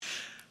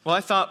Well,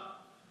 I thought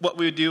what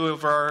we would do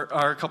over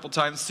our couple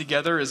times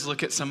together is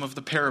look at some of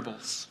the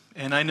parables.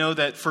 And I know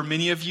that for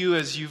many of you,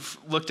 as you've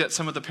looked at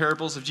some of the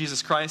parables of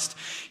Jesus Christ,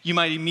 you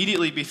might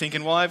immediately be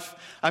thinking, well,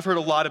 I've heard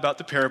a lot about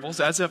the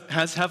parables, as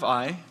have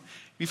I.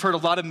 We've heard a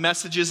lot of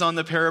messages on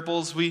the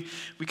parables. We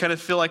kind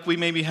of feel like we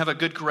maybe have a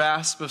good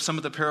grasp of some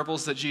of the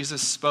parables that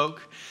Jesus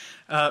spoke.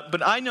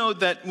 But I know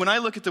that when I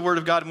look at the Word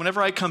of God,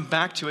 whenever I come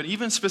back to it,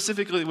 even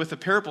specifically with the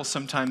parables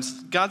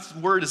sometimes, God's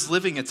Word is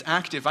living, it's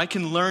active. I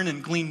can learn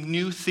and glean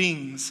new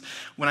things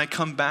when I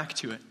come back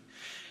to it.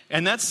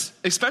 And that's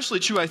especially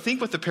true, I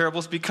think, with the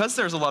parables because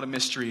there's a lot of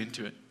mystery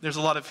into it. There's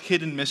a lot of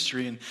hidden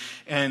mystery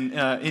and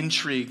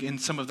intrigue in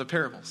some of the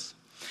parables.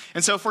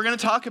 And so if we're going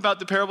to talk about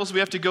the parables, we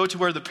have to go to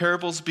where the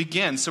parables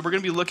begin. So we're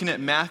going to be looking at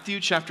Matthew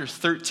chapter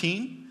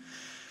 13.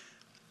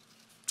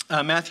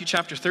 Matthew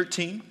chapter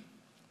 13.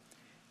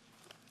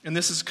 And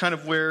this is kind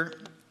of where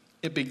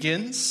it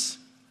begins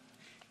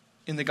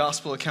in the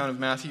gospel account of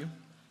Matthew.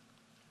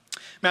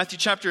 Matthew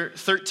chapter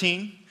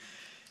 13.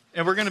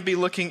 And we're going to be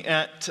looking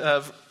at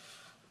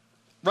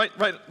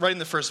right in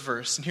the first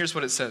verse. And here's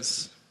what it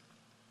says.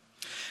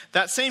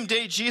 That same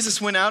day,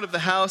 Jesus went out of the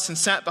house and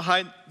sat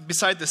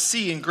beside the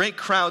sea, and great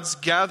crowds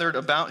gathered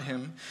about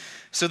him,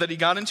 so that he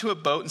got into a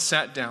boat and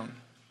sat down.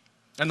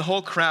 And the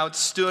whole crowd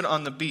stood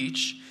on the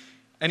beach,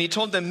 and he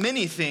told them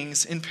many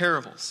things in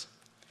parables,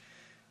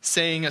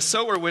 saying, a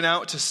sower went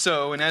out to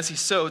sow, and as he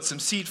sowed, some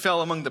seed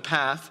fell among the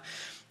path,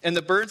 and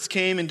the birds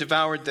came and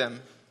devoured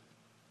them.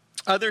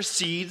 Other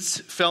seeds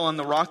fell on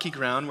the rocky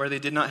ground where they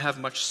did not have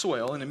much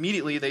soil, and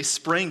immediately they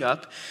sprang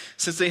up,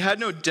 since they had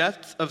no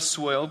depth of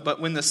soil,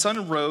 but when the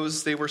sun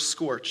rose, they were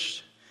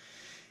scorched.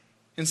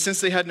 And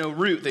since they had no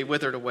root, they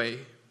withered away.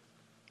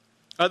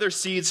 Other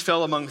seeds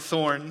fell among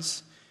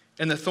thorns,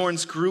 and the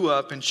thorns grew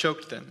up and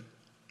choked them.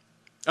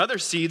 Other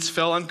seeds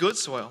fell on good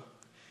soil,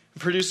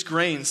 and produced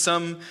grain,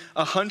 some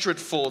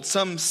 100-fold,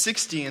 some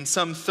 60, and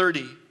some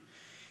 30.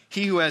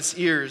 He who has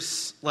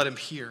ears, let him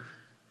hear.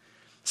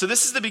 So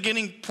this is the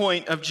beginning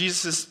point of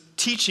Jesus'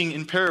 teaching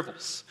in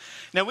parables.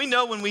 Now we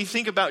know when we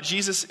think about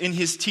Jesus in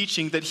his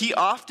teaching that he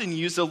often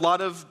used a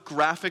lot of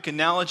graphic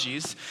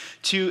analogies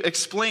to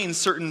explain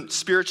certain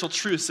spiritual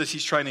truths that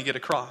he's trying to get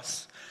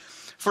across.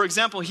 For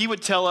example, he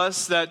would tell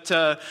us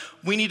that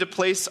we need to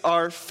place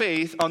our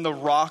faith on the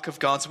rock of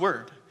God's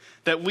word.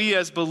 That we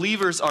as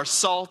believers are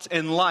salt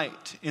and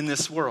light in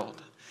this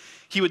world.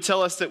 He would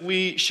tell us that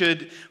we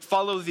should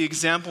follow the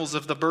examples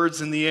of the birds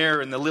in the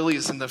air and the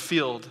lilies in the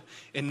field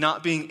and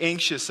not being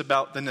anxious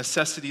about the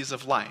necessities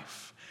of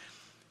life.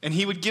 And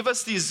he would give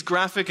us these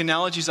graphic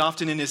analogies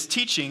often in his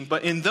teaching,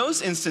 but in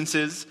those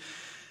instances,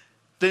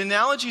 the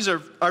analogies are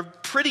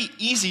pretty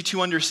easy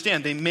to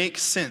understand. They make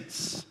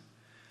sense.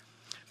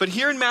 But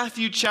here in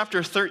Matthew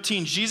chapter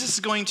 13, Jesus is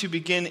going to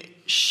begin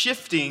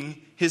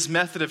shifting his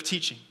method of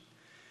teaching.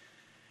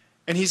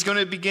 And he's going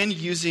to begin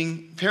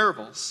using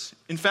parables.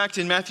 In fact,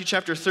 in Matthew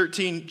chapter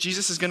 13,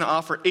 Jesus is going to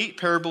offer 8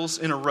 parables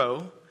in a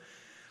row.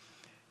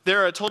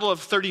 There are a total of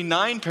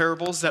 39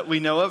 parables that we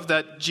know of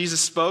that Jesus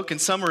spoke, and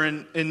some are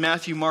in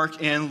Matthew,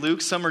 Mark, and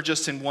Luke. Some are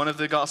just in one of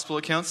the gospel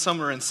accounts.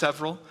 Some are in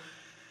several.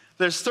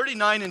 There's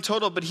 39 in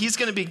total, but he's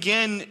going to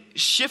begin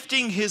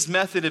shifting his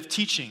method of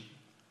teaching.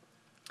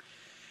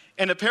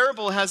 And a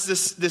parable has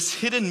this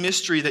hidden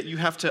mystery that you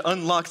have to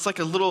unlock. It's like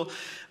a little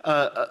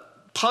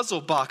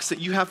puzzle box that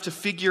you have to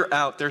figure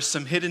out. There's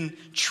some hidden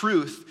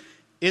truth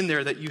in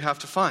there that you have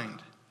to find.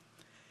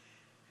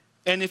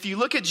 And if you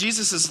look at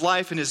Jesus'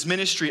 life and his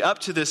ministry up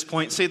to this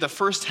point, say the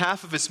first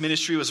half of his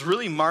ministry was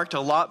really marked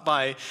a lot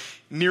by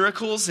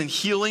miracles and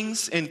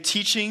healings and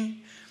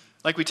teaching,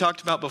 like we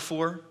talked about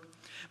before.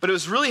 But it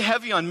was really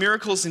heavy on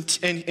miracles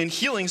and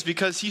healings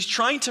because he's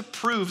trying to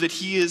prove that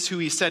he is who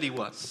he said he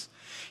was.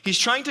 He's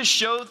trying to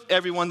show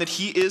everyone that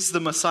he is the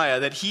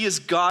Messiah, that he is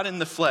God in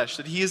the flesh,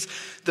 that he is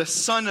the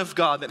Son of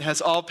God that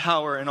has all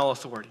power and all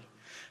authority.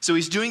 So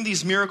he's doing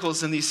these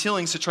miracles and these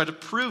healings to try to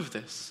prove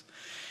this.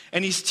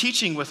 And he's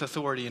teaching with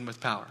authority and with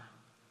power.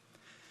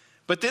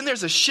 But then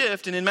there's a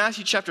shift, and in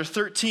Matthew chapter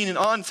 13 and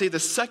on, say the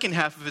second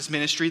half of his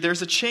ministry,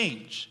 there's a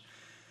change.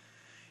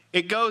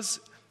 It goes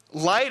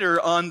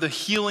lighter on the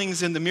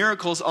healings and the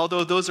miracles,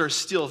 although those are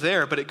still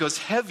there, but it goes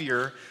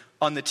heavier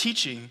on the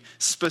teaching,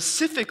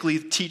 specifically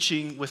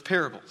teaching with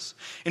parables.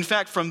 In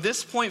fact, from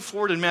this point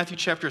forward in Matthew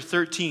chapter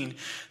 13,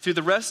 through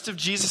the rest of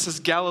Jesus'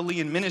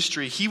 Galilean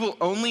ministry, he will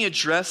only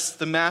address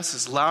the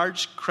masses,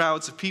 large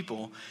crowds of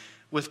people,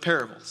 with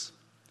parables.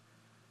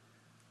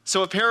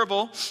 So a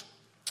parable,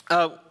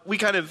 we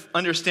kind of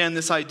understand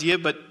this idea,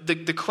 but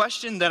the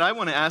question that I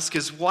want to ask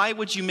is, why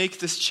would you make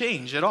this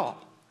change at all?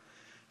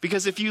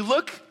 Because if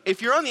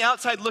you're on the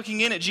outside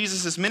looking in at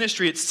Jesus'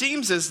 ministry, it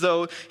seems as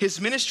though his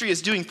ministry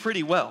is doing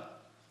pretty well.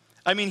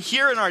 I mean,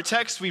 here in our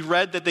text, we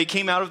read that they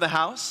came out of the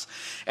house,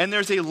 and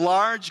there's a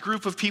large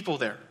group of people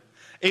there.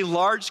 A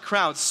large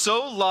crowd,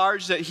 so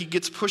large that he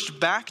gets pushed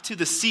back to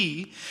the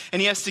sea,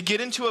 and he has to get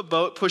into a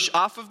boat, push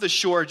off of the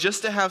shore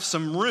just to have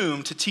some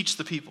room to teach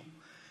the people.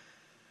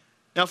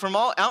 Now, from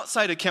all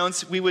outside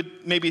accounts, we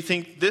would maybe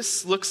think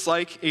this looks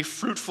like a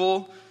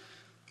fruitful,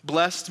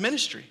 blessed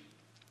ministry.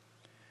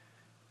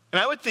 And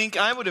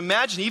I would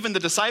imagine even the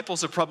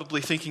disciples are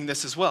probably thinking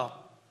this as well.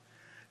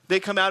 They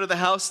come out of the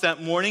house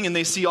that morning and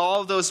they see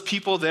all of those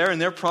people there,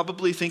 and they're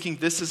probably thinking,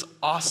 this is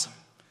awesome.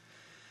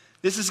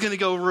 This is going to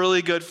go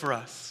really good for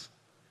us.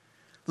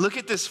 Look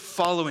at this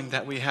following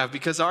that we have,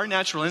 because our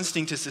natural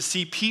instinct is to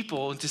see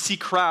people and to see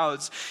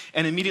crowds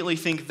and immediately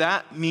think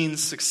that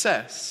means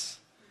success.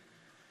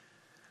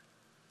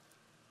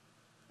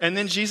 And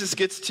then Jesus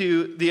gets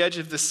to the edge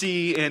of the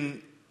sea,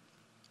 and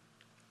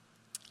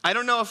I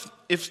don't know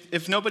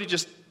if nobody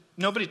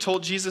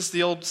told Jesus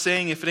the old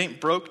saying, if it ain't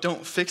broke,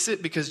 don't fix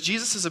it, because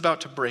Jesus is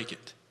about to break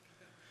it.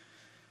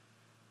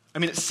 I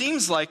mean, it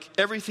seems like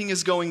everything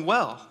is going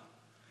well.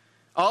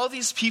 All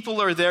these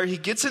people are there. He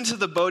gets into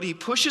the boat. He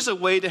pushes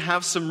away to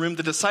have some room.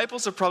 The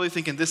disciples are probably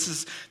thinking,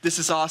 this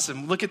is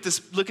awesome. Look at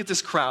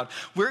this crowd.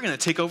 We're going to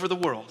take over the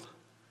world.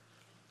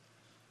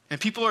 And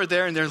people are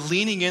there and they're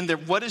leaning in there.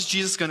 What is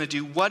Jesus going to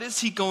do? What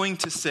is he going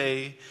to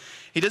say?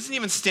 He doesn't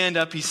even stand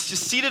up. He's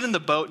just seated in the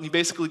boat and he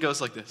basically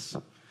goes like this.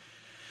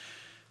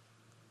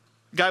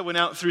 Guy went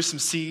out and threw some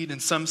seed, and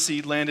some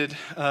seed landed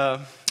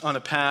on a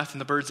path,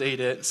 and the birds ate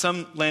it.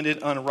 Some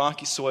landed on a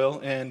rocky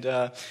soil, and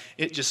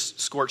it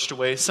just scorched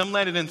away. Some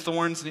landed in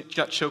thorns, and it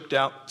got choked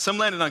out. Some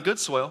landed on good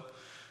soil,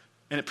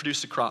 and it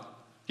produced a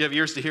crop. You have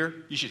ears to hear?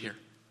 You should hear.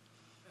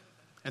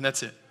 And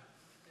that's it.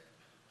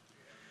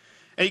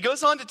 And he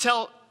goes on to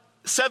tell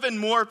 7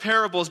 more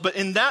parables, but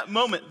in that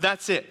moment,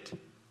 that's it.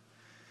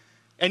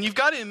 And you've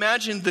got to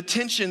imagine the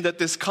tension that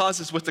this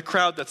causes with the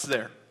crowd that's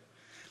there.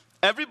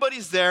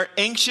 Everybody's there,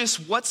 anxious.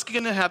 What's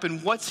going to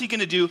happen? What's he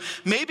going to do?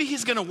 Maybe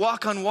he's going to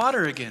walk on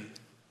water again.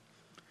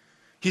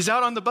 He's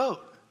out on the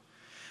boat.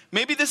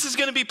 Maybe this is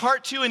going to be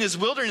part 2 in his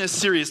wilderness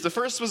series. The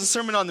first was a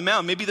Sermon on the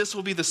Mount. Maybe this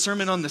will be the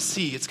Sermon on the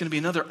Sea. It's going to be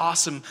another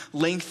awesome,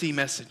 lengthy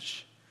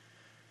message.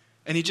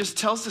 And he just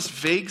tells this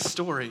vague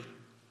story.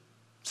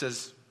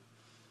 Says,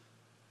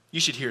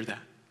 you should hear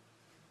that.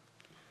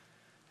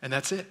 And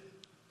that's it.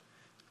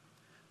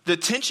 The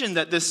tension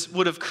that this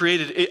would have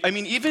created,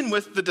 even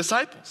with the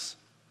disciples.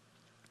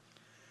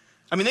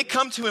 They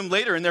come to him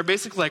later and they're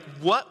basically like,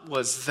 what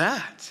was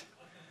that?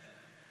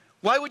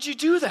 Why would you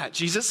do that,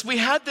 Jesus? We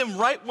had them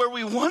right where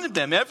we wanted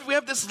them. We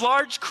have this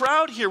large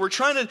crowd here. We're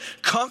trying to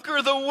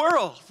conquer the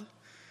world.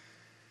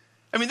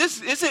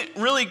 This isn't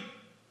really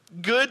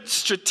good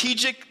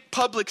strategic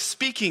public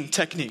speaking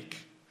technique.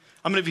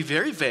 I'm going to be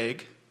very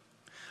vague.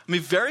 I'm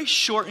going to be very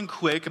short and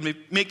quick. I'm going to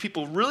make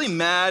people really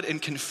mad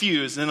and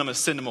confused, and then I'm going to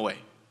send them away.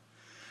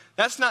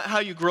 That's not how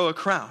you grow a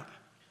crowd.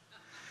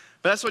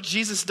 But that's what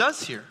Jesus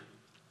does here.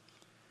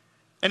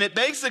 And it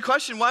begs the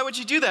question, why would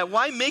you do that?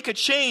 Why make a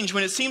change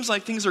when it seems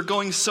like things are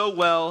going so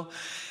well,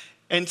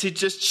 and to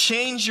just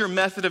change your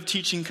method of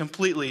teaching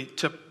completely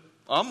to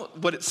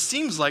what it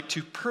seems like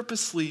to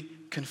purposely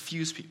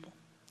confuse people?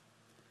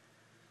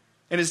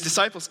 And his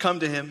disciples come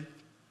to him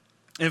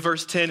in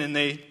verse 10, and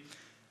they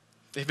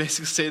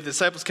basically say, the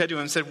disciples came to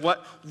him and said,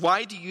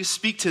 why do you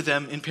speak to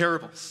them in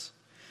parables?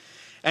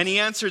 And he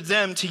answered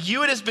them, to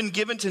you it has been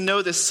given to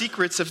know the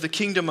secrets of the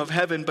kingdom of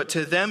heaven, but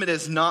to them it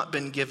has not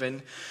been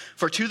given.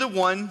 For to the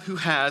one who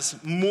has,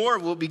 more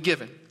will be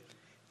given,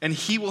 and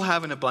he will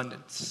have an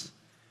abundance.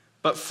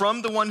 But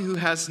from the one who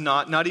has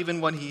not even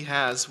what he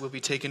has will be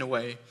taken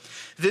away.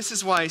 This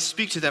is why I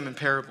speak to them in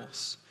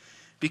parables.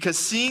 Because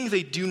seeing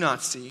they do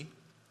not see,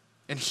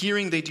 and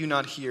hearing they do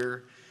not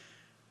hear,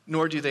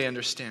 nor do they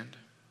understand.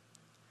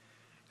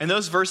 And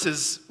those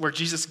verses where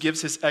Jesus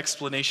gives his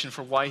explanation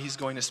for why he's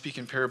going to speak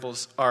in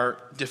parables are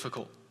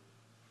difficult.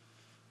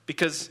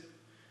 Because,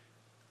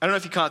 I don't know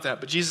if you caught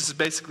that, but Jesus is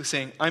basically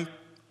saying,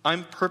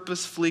 I'm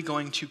purposefully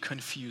going to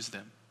confuse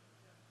them.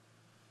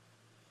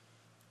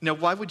 Now,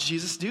 why would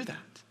Jesus do that?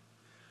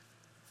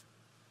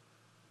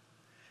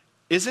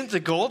 Isn't the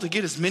goal to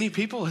get as many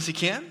people as he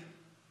can?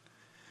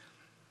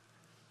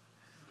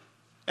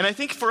 And I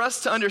think for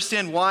us to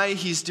understand why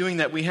he's doing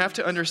that, we have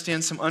to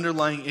understand some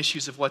underlying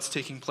issues of what's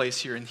taking place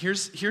here. And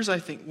here's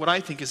what I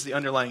think is the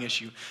underlying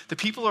issue. The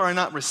people are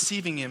not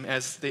receiving him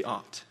as they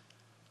ought.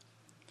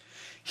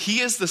 He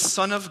is the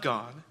Son of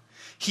God.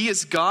 He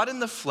is God in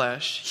the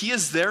flesh. He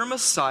is their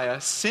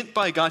Messiah, sent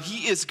by God.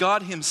 He is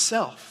God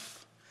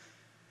himself.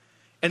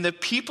 And the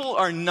people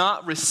are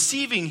not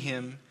receiving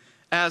him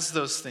as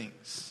those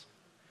things.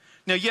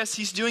 Now, yes,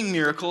 he's doing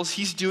miracles,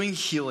 he's doing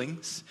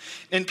healings,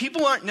 and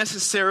people aren't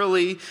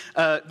necessarily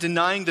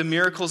denying the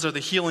miracles or the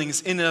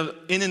healings in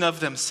and of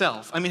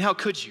themselves. How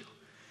could you?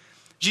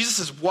 Jesus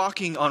is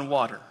walking on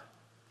water.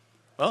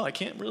 Well, I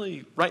can't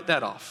really write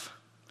that off.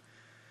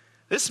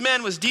 This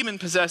man was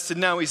demon-possessed and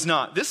now he's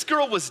not. This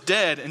girl was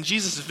dead and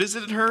Jesus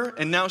visited her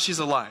and now she's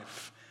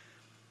alive.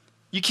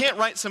 You can't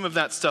write some of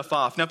that stuff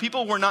off. Now,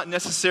 people were not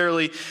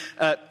necessarily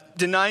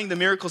denying the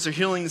miracles or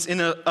healings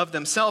in of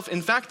themselves.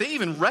 In fact, they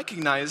even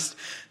recognized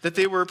that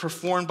they were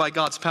performed by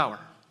God's power.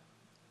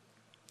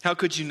 How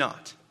could you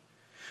not?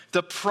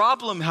 The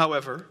problem,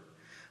 however,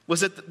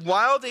 was that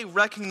while they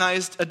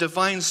recognized a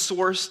divine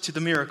source to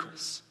the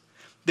miracles,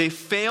 they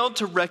failed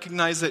to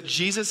recognize that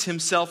Jesus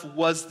himself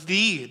was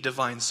the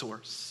divine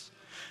source.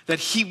 that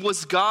he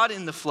was God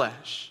in the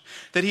flesh,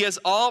 that he has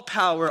all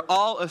power,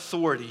 all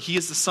authority. He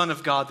is the Son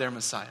of God, their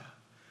Messiah.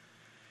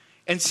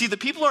 And see, the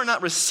people are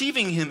not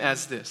receiving him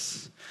as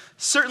this.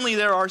 Certainly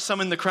there are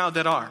some in the crowd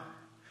that are.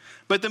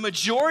 But the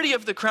majority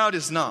of the crowd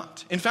is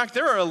not. In fact,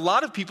 there are a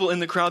lot of people in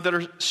the crowd that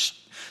are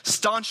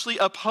staunchly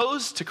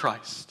opposed to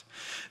Christ.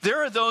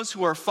 There are those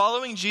who are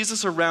following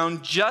Jesus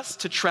around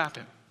just to trap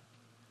him,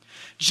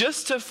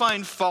 just to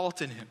find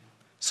fault in him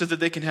so that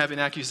they can have an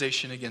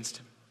accusation against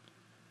him.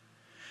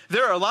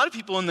 There are a lot of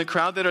people in the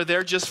crowd that are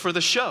there just for the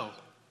show.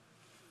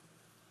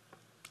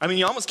 I mean,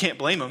 you almost can't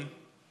blame them.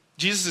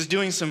 Jesus is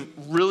doing some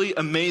really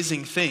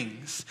amazing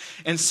things.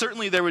 And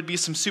certainly there would be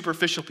some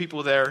superficial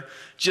people there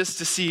just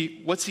to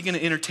see what's he going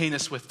to entertain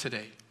us with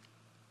today.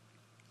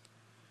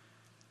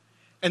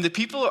 And the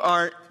people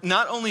are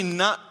not only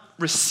not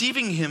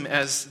receiving him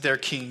as their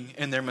king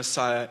and their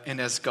Messiah and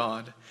as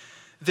God,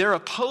 they're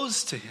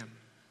opposed to him.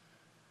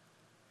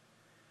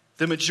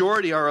 The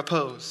majority are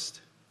opposed.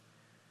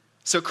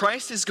 So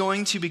Christ is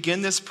going to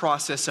begin this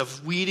process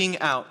of weeding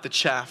out the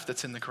chaff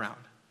that's in the crowd.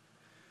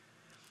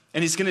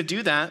 And he's going to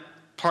do that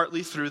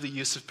partly through the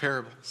use of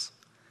parables.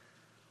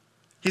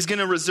 He's going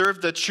to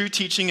reserve the true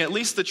teaching, at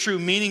least the true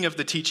meaning of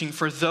the teaching,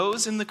 for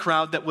those in the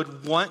crowd that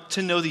would want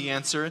to know the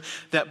answer,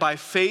 that by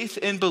faith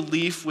and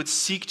belief would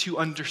seek to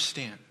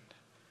understand.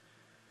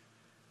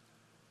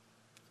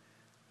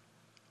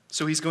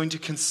 So he's going to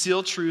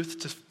conceal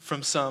truth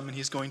from some, and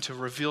he's going to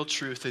reveal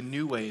truth in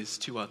new ways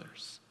to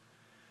others.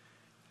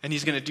 And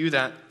he's going to do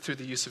that through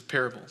the use of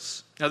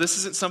parables. Now, this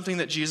isn't something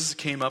that Jesus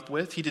came up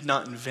with. He did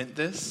not invent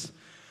this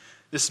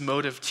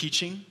mode of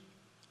teaching.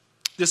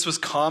 This was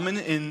common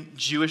in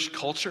Jewish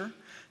culture,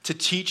 to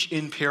teach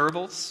in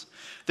parables.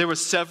 There were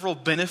several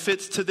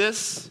benefits to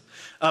this.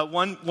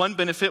 One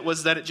benefit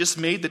was that it just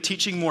made the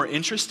teaching more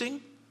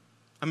interesting.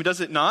 I mean, does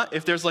it not?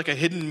 If there's like a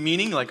hidden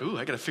meaning, like, ooh,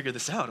 I got to figure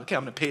this out. Okay,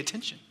 I'm going to pay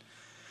attention.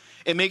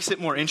 It makes it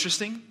more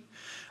interesting.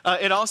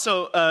 It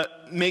also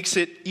makes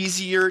it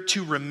easier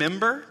to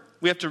remember.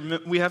 We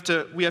have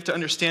to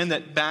understand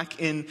that back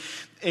in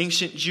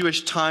ancient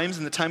Jewish times,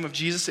 in the time of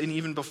Jesus and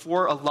even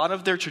before, a lot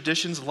of their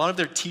traditions, a lot of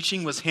their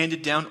teaching was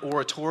handed down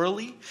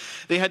oratorily.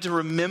 They had to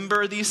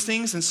remember these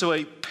things, and so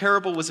a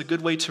parable was a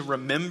good way to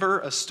remember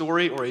a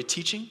story or a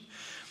teaching.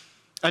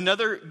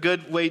 Another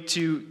good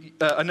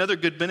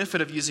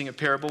benefit of using a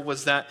parable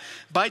was that,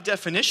 by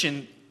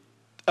definition,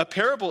 a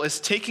parable is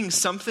taking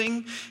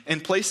something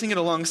and placing it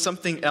along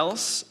something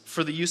else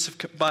for the use of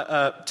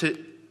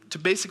to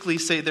basically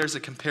say there's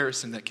a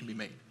comparison that can be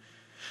made.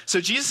 So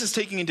Jesus is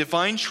taking a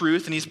divine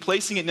truth and he's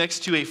placing it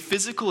next to a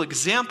physical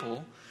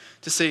example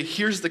to say,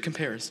 here's the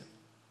comparison.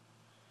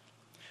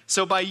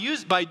 So by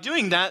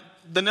doing that,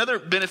 another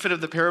benefit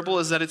of the parable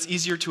is that it's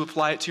easier to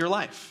apply it to your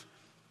life.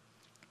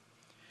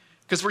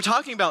 Because we're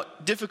talking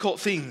about difficult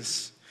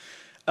things,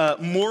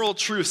 moral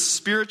truths,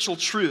 spiritual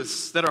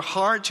truths that are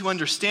hard to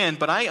understand,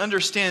 but I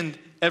understand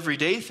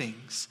everyday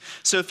things.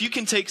 So if you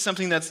can take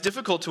something that's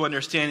difficult to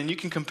understand and you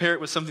can compare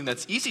it with something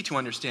that's easy to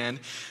understand,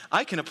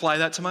 I can apply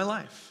that to my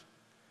life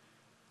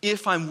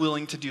if I'm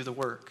willing to do the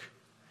work.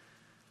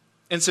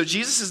 And so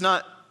Jesus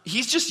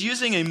he's just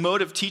using a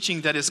mode of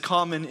teaching that is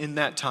common in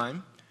that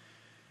time.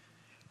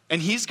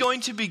 And he's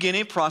going to begin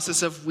a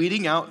process of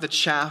weeding out the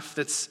chaff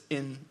that's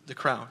in the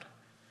crowd.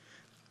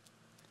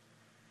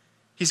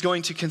 He's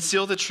going to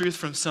conceal the truth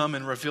from some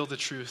and reveal the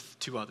truth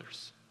to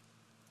others.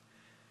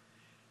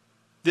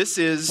 This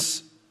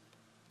is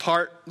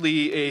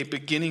partly a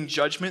beginning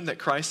judgment that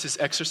Christ is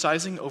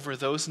exercising over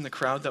those in the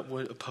crowd that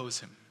would oppose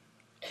him.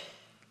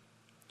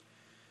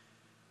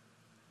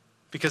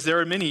 Because there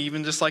are many,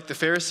 even just like the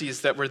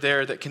Pharisees that were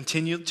there, that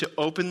continued to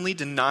openly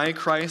deny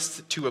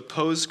Christ, to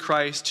oppose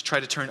Christ, to try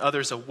to turn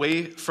others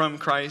away from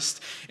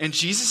Christ. And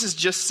Jesus is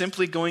just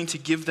simply going to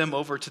give them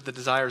over to the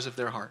desires of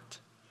their heart.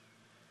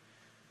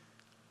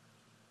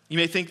 You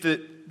may think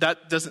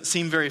that doesn't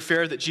seem very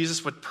fair, that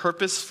Jesus would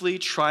purposefully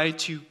try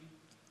to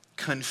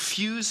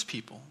confuse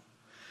people.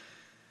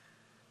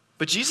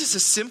 But Jesus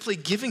is simply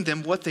giving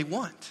them what they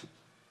want.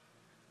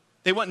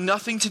 They want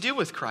nothing to do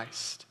with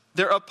Christ.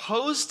 They're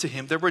opposed to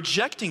him. They're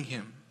rejecting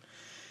him.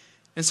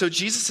 And so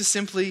Jesus is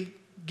simply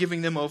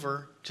giving them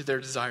over to their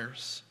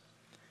desires.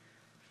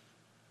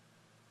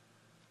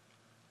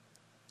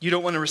 You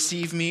don't want to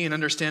receive me and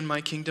understand my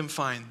kingdom?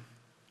 Fine.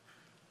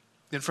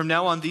 Then from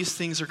now on, these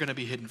things are going to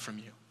be hidden from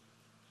you.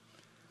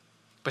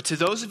 But to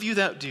those of you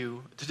that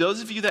do, to those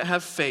of you that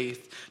have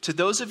faith, to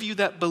those of you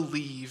that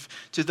believe,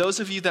 to those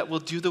of you that will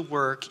do the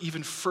work,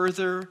 even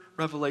further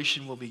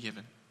revelation will be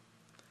given.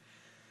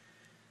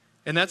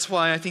 And that's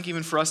why I think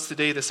even for us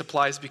today this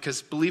applies,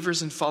 because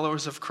believers and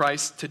followers of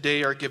Christ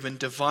today are given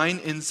divine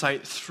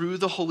insight through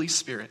the Holy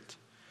Spirit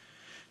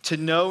to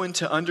know and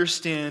to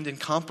understand and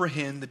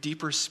comprehend the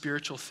deeper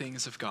spiritual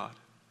things of God.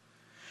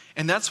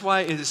 And that's why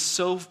it is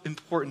so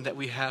important that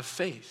we have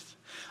faith.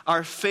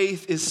 Our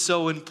faith is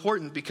so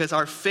important because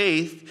our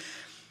faith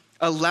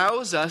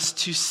allows us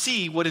to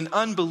see what an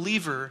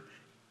unbeliever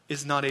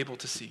is not able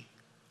to see.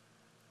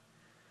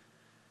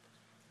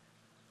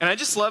 And I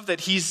just love that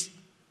he's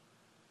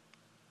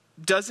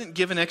doesn't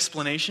give an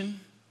explanation.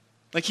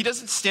 Like, he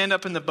doesn't stand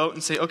up in the boat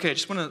and say, okay, I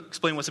just want to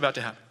explain what's about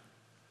to happen.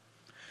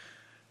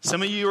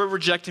 Some of you are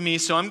rejecting me,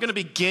 so I'm going to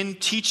begin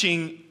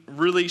teaching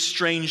really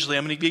strangely.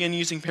 I'm going to begin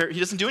using parables. He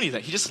doesn't do any of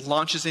that. He just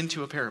launches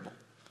into a parable.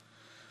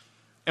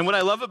 And what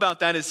I love about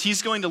that is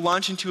he's going to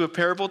launch into a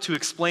parable to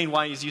explain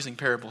why he's using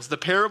parables. The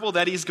parable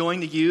that he's going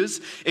to use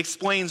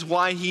explains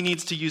why he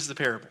needs to use the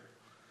parable.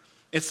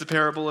 It's the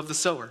parable of the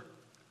sower.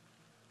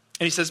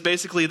 And he says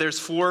basically there's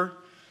 4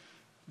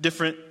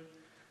 different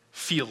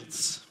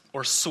fields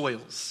or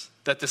soils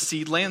that the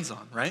seed lands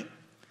on, right?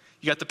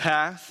 You got the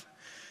path,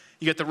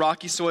 you got the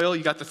rocky soil,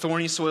 you got the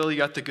thorny soil, you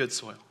got the good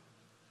soil.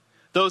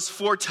 Those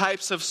 4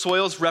 types of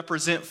soils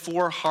represent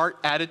 4 heart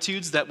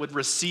attitudes that would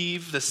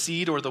receive the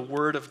seed or the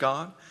word of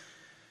God.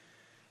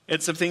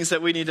 And some things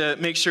that we need to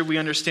make sure we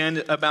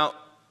understand about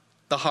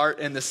the heart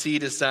and the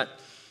seed is that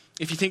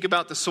if you think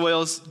about the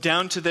soils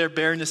down to their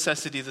bare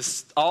necessity,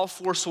 all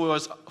 4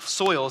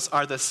 soils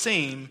are the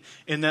same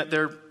in that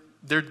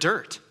they're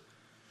dirt.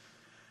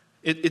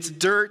 It's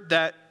dirt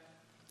that,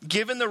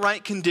 given the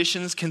right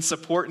conditions, can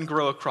support and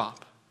grow a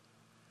crop.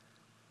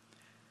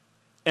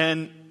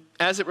 And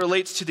as it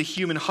relates to the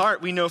human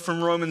heart, we know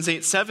from Romans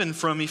 8:7,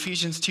 from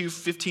Ephesians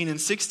 2:15 and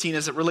 16,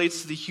 as it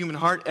relates to the human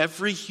heart,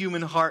 every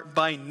human heart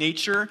by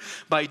nature,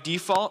 by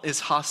default,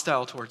 is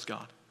hostile towards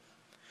God.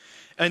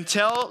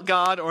 Until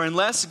God, or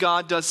unless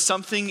God does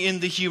something in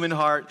the human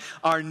heart,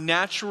 our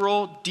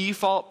natural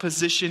default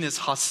position is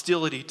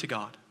hostility to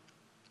God.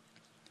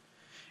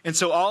 And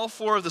so all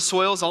 4 of the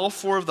soils, all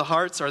 4 of the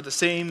hearts are the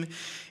same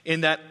in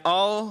that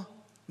all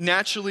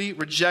naturally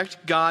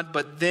reject God,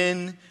 but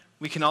then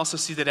we can also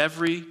see that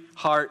every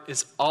heart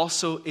is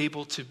also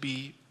able to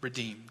be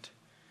redeemed.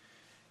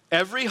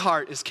 Every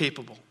heart is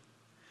capable.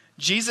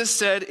 Jesus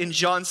said in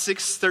John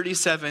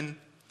 6:37,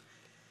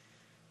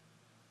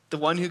 the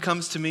one who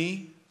comes to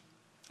me,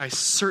 I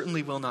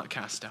certainly will not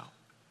cast out.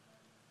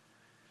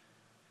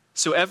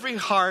 So every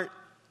heart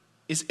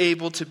is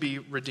able to be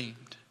redeemed.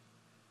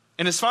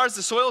 And as far as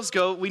the soils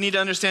go, we need to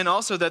understand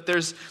also that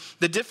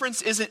the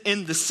difference isn't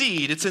in the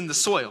seed, it's in the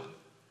soil.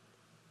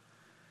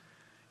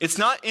 It's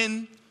not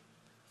in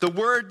the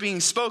word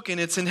being spoken,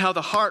 it's in how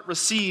the heart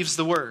receives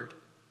the word.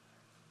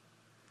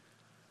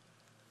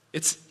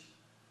 It's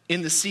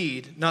in the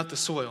seed, not the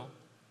soil.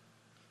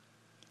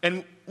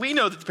 And we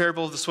know that the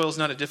parable of the soil is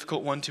not a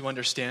difficult one to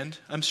understand.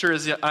 I'm sure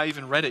as I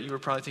even read it, you were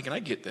probably thinking, I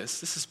get this.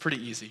 This is pretty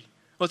easy.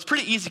 Well, it's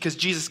pretty easy because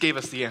Jesus gave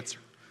us the answer.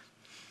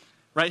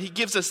 Right? He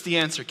gives us the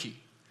answer key.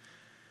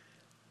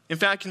 In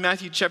fact, in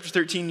Matthew chapter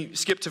 13, you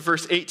skip to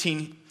verse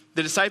 18,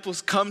 the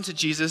disciples come to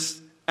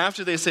Jesus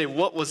after they say,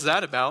 what was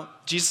that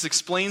about? Jesus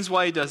explains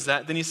why he does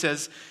that. Then he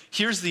says,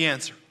 here's the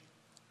answer.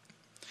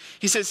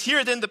 He says,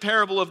 hear then the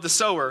parable of the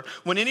sower.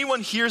 When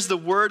anyone hears the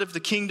word of the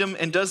kingdom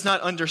and does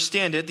not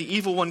understand it, the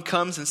evil one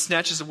comes and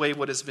snatches away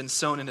what has been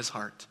sown in his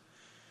heart.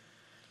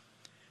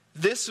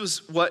 This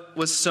was what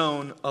was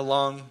sown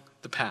along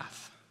the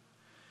path.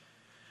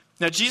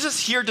 Now,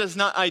 Jesus here does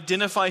not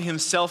identify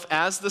himself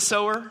as the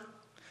sower,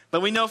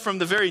 but we know from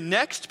the very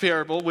next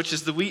parable, which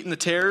is the wheat and the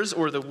tares,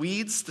 or the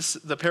weeds,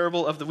 the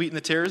parable of the wheat and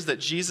the tares,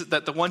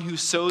 that the one who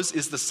sows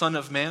is the Son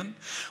of Man.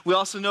 We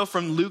also know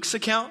from Luke's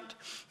account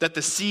that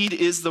the seed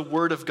is the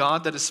word of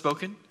God that is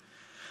spoken.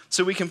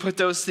 So we can put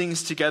those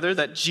things together,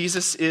 that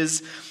Jesus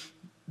is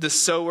the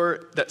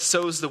sower that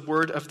sows the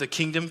word of the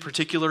kingdom,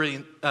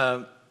 particularly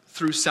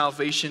through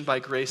salvation by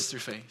grace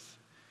through faith.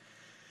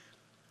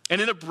 And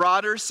in a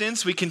broader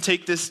sense, we can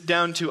take this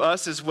down to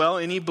us as well.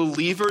 Any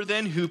believer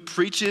then who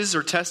preaches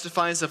or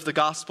testifies of the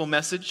gospel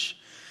message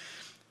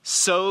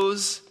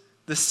sows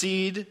the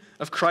seed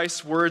of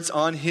Christ's words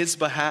on his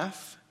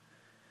behalf.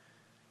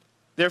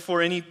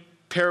 Therefore, this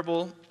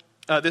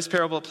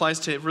parable applies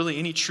to really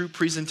any true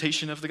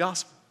presentation of the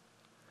gospel.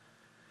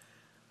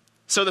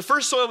 So the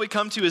first soil we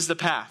come to is the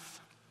path.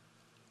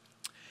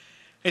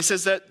 It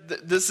says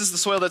that this is the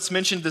soil that's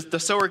mentioned. The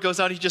sower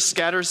goes out, he just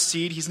scatters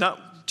seed. He's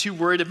not too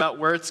worried about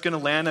where it's going to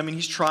land. I mean,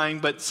 he's trying,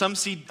 but some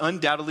seed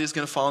undoubtedly is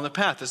going to fall on the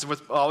path. There's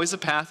always a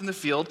path in the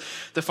field.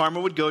 The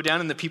farmer would go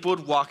down and the people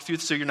would walk through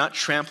so you're not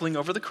trampling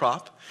over the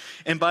crop.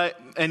 And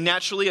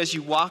naturally, as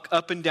you walk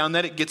up and down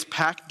that, it gets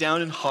packed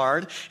down and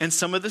hard, and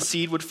some of the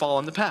seed would fall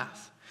on the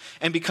path.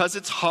 And because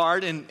it's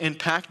hard and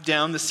packed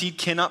down, the seed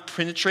cannot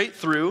penetrate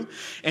through,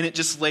 and it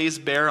just lays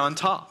bare on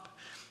top.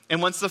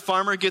 And once the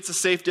farmer gets a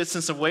safe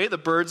distance away, the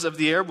birds of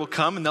the air will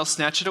come and they'll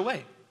snatch it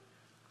away.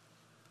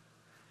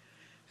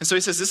 And so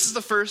he says, this is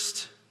the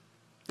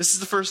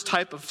first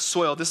type of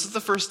soil. This is the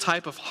first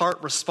type of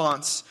heart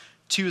response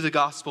to the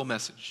gospel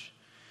message,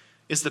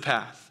 is the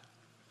path.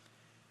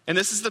 And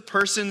this is the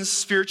person's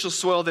spiritual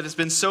soil that has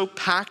been so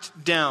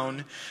packed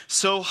down,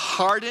 so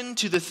hardened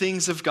to the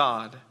things of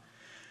God,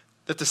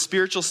 that the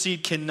spiritual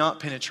seed cannot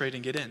penetrate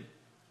and get in.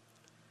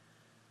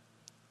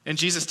 And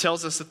Jesus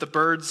tells us that the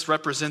birds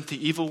represent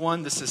the evil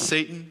one. This is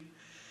Satan.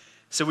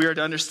 So we are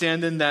to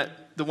understand then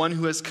that the one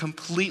who has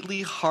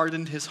completely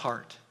hardened his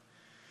heart,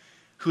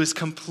 who is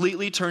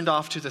completely turned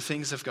off to the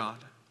things of God,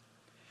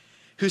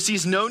 who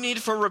sees no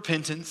need for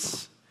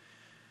repentance,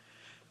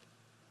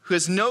 who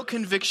has no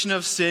conviction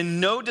of sin,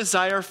 no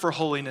desire for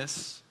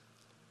holiness,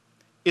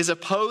 is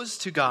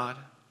opposed to God,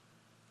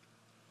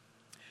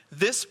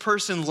 this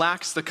person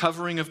lacks the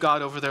covering of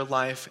God over their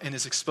life and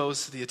is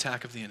exposed to the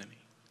attack of the enemy.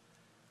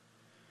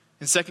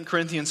 In 2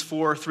 Corinthians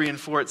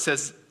 4:3-4, it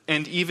says,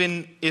 "And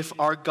even if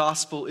our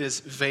gospel is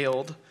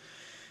veiled,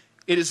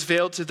 it is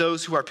veiled to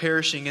those who are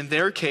perishing. In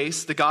their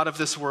case, the god of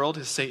this world,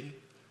 is Satan,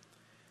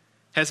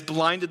 has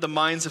blinded the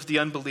minds of the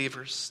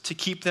unbelievers to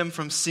keep them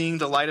from seeing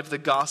the light of the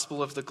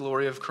gospel of the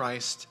glory of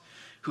Christ,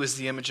 who is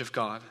the image of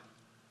God."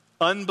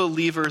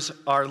 Unbelievers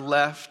are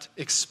left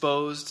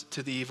exposed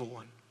to the evil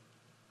one.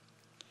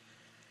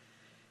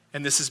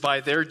 And this is by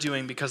their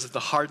doing because of the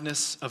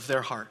hardness of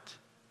their heart.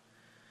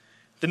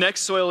 The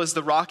next soil is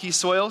the rocky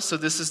soil. So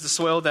this is the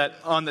soil that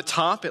on the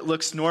top it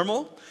looks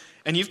normal.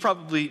 And you've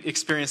probably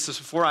experienced this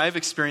before. I've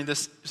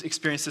experienced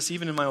this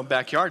even in my own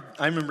backyard.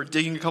 I remember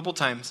digging a couple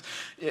times.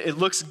 It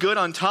looks good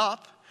on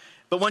top,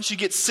 but once you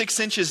get 6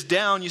 inches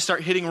down, you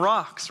start hitting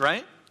rocks,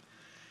 right?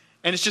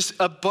 And it's just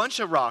a bunch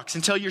of rocks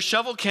until your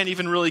shovel can't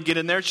even really get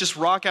in there. It's just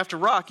rock after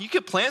rock. You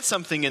could plant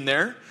something in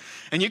there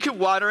and you could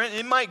water it and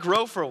it might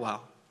grow for a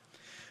while.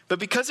 But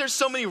because there's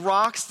so many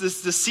rocks, the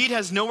seed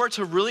has nowhere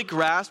to really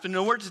grasp and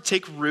nowhere to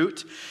take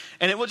root,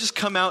 and it will just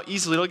come out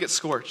easily. It'll get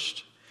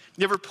scorched.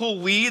 You ever pull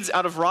weeds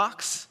out of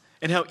rocks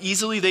and how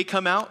easily they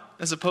come out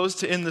as opposed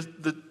to in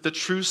the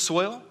true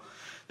soil?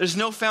 There's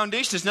no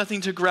foundation. There's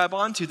nothing to grab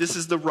onto. This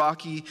is the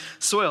rocky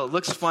soil. It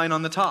looks fine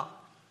on the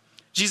top.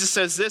 Jesus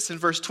says this in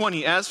verse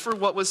 20, "As for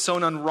what was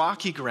sown on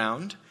rocky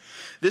ground,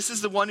 this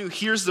is the one who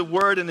hears the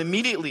word and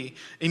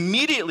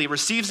immediately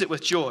receives it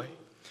with joy.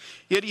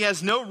 Yet he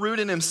has no root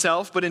in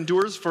himself, but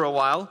endures for a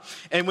while.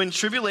 And when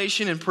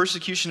tribulation and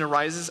persecution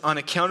arises on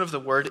account of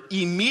the word,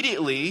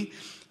 immediately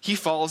he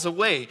falls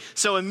away."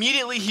 So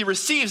immediately he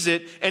receives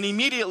it, and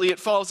immediately it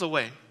falls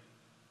away.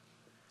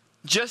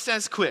 Just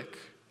as quick.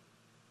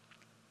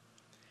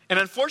 And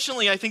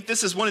unfortunately, I think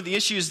this is one of the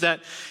issues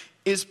that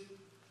is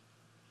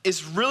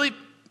really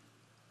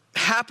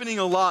happening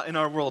a lot in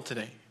our world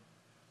today.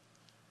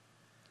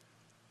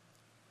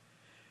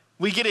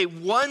 We get a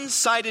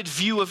one-sided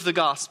view of the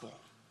gospel.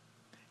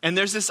 And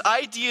there's this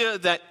idea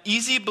that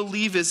easy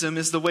believism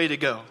is the way to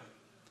go.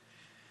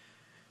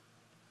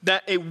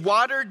 That a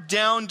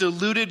watered-down,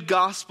 diluted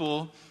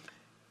gospel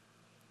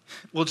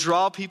will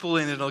draw people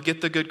in and it'll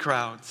get the good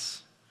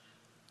crowds.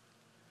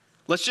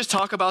 Let's just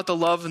talk about the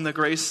love and the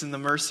grace and the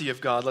mercy of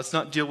God. Let's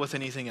not deal with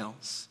anything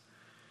else.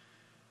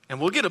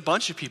 And we'll get a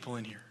bunch of people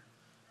in here.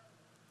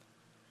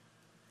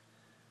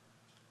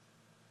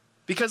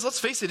 Because let's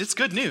face it, it's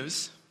good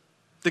news.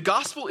 The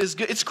gospel is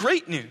good. It's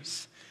great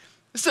news.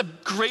 This is the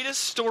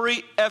greatest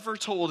story ever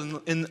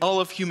told in all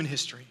of human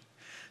history.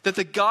 That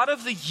the God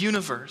of the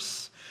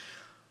universe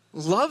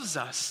loves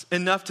us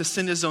enough to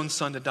send his own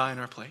son to die in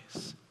our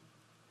place.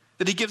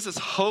 That he gives us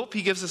hope.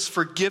 He gives us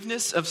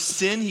forgiveness of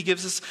sin. He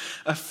gives us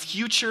a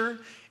future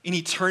in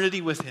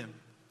eternity with him.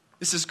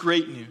 This is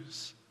great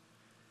news.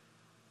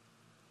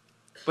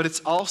 But it's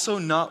also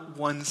not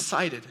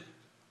one-sided.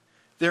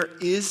 There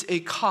is a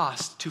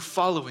cost to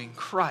following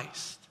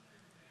Christ.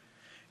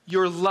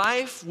 Your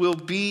life will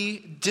be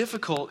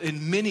difficult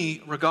in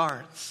many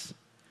regards.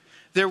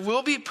 There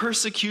will be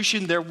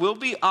persecution. There will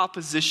be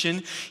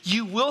opposition.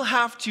 You will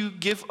have to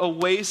give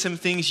away some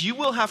things. You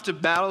will have to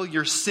battle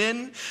your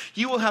sin.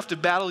 You will have to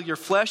battle your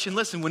flesh. And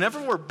listen, whenever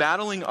we're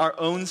battling our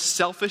own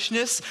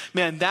selfishness,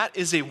 man, that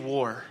is a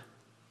war.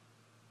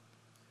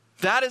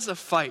 That is a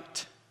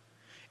fight.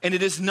 And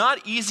it is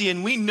not easy,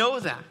 and we know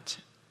that.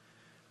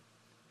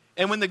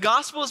 And when the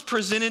gospel is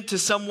presented to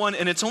someone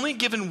and it's only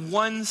given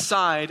one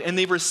side and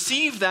they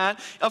receive that,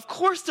 of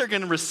course they're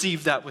going to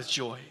receive that with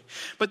joy.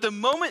 But the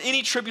moment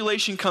any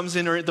tribulation comes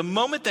in, or the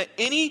moment that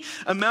any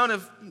amount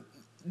of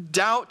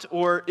doubt,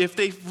 or if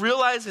they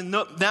realize in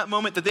that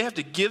moment that they have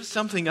to give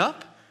something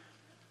up,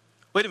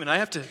 wait a minute, I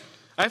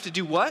have to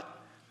do what?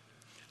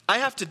 I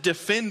have to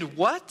defend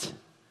what?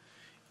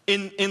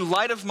 In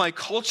light of my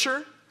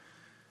culture?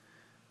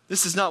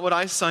 This is not what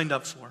I signed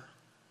up for.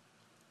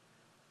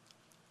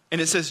 And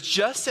it says,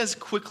 just as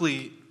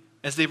quickly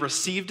as they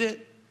received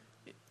it,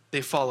 they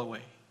fall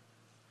away.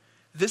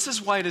 This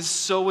is why it is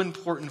so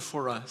important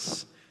for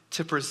us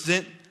to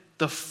present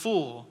the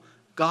full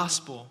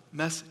gospel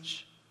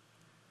message.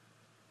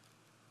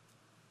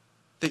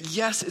 That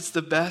yes, it's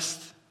the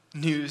best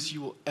news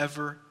you will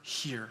ever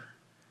hear.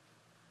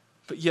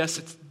 But yes,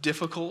 it's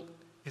difficult,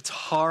 it's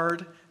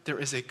hard, there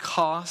is a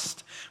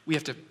cost. We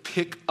have to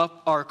pick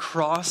up our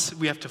cross.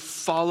 We have to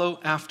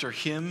follow after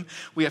him.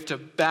 We have to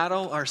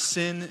battle our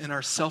sin and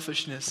our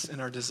selfishness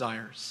and our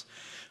desires.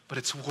 But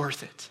it's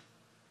worth it.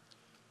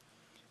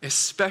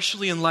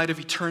 Especially in light of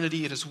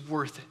eternity, it is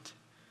worth it.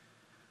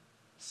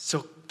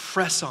 So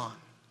press on.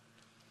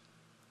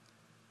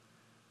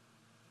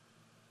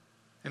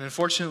 And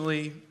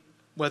unfortunately,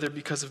 whether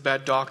because of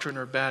bad doctrine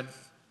or bad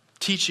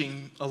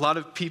teaching, a lot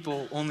of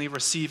people only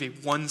receive a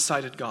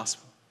one-sided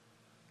gospel.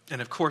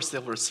 And of course,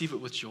 they'll receive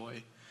it with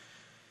joy.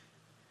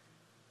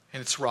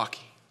 And it's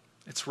rocky.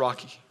 It's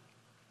rocky.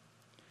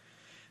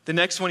 The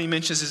next one he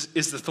mentions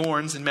is the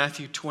thorns in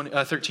Matthew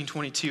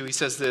 13:22. He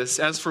says this,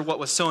 "As for what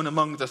was sown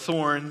among the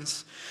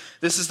thorns,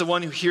 this is the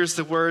one who hears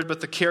the word, but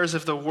the cares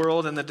of the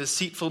world and the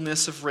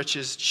deceitfulness of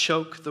riches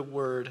choke the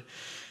word,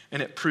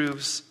 and it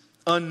proves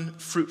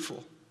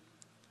unfruitful."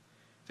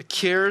 The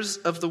cares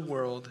of the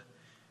world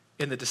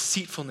and the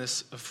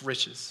deceitfulness of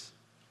riches.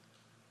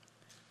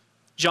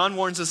 John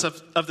warns us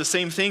of the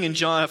same thing in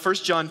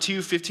 1 John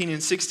 2:15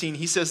 and 16.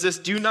 He says this,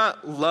 "Do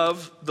not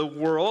love the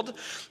world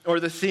or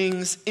the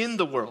things in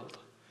the world.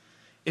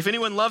 If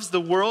anyone loves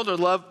the world or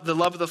the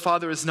love of the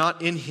Father is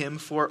not in him,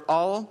 for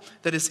all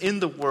that is in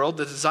the world,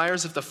 the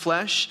desires of the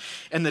flesh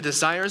and the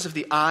desires of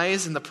the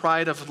eyes and the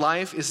pride of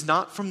life is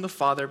not from the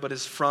Father, but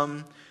is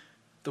from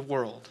the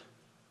world."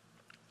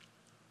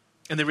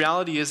 And the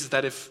reality is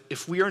that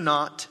if we are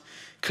not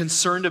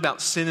concerned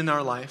about sin in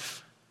our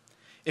life,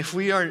 if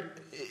we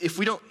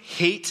don't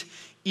hate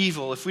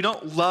evil, if we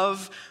don't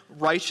love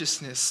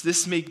righteousness,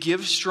 this may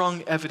give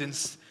strong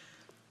evidence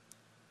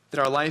that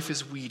our life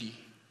is weedy,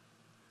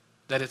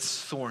 that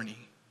it's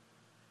thorny.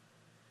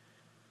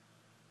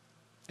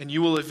 And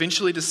you will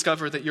eventually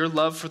discover that your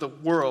love for the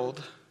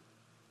world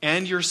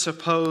and your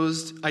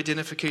supposed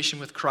identification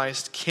with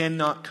Christ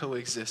cannot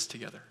coexist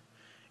together,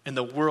 and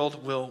the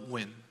world will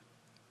win.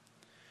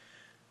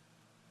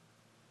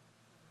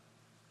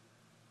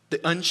 The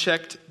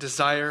unchecked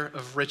desire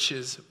of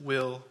riches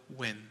will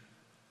win.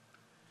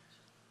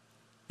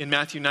 In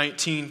Matthew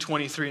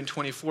 19:23 and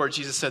 24,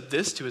 Jesus said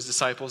this to his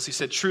disciples. He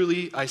said,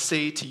 "Truly I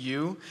say to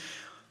you,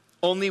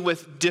 only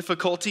with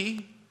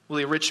difficulty will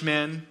a rich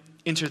man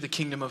enter the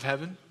kingdom of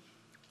heaven.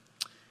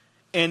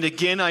 And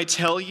again I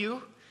tell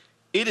you,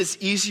 it is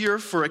easier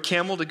for a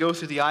camel to go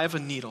through the eye of a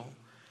needle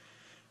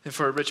than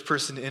for a rich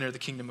person to enter the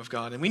kingdom of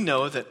God." And we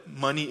know that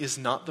money is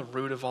not the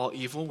root of all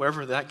evil.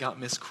 Wherever that got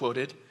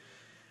misquoted,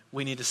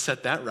 we need to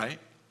set that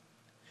right.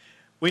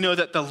 We know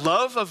that the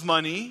love of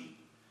money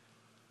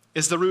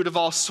is the root of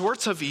all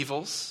sorts of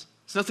evils.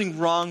 There's nothing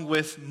wrong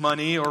with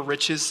money or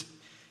riches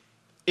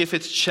if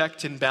it's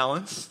checked and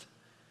balanced.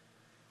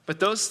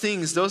 But those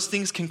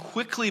things can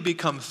quickly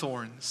become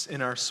thorns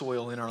in our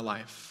soil, in our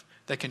life,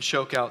 that can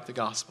choke out the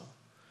gospel.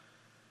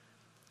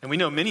 And we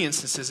know many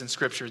instances in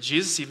Scripture.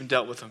 Jesus even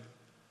dealt with them.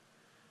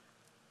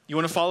 You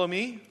want to follow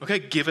me? Okay,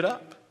 give it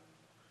up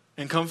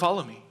and come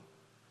follow me.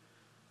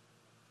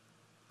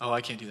 Oh,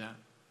 I can't do that.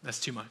 That's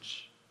too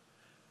much.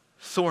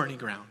 Thorny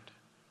ground.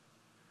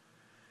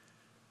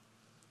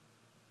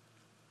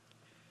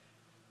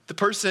 The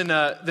person,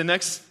 the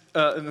next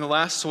and the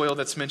last soil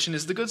that's mentioned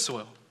is the good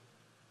soil.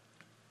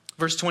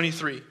 Verse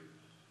 23.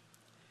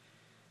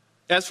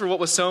 "As for what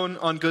was sown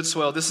on good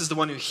soil, this is the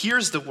one who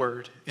hears the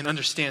word and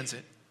understands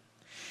it.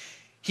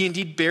 He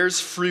indeed bears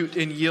fruit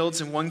and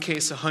yields in one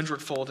case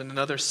 100-fold, in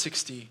another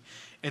 60,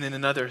 and in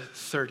another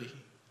 30.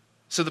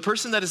 So the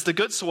person that is the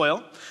good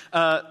soil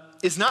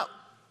is not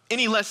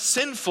any less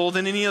sinful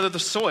than any other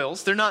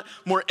soils. They're not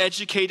more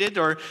educated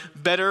or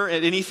better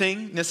at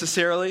anything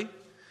necessarily.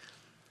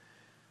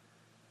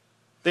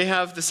 They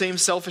have the same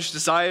selfish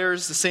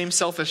desires, the same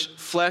selfish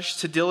flesh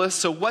to deal with.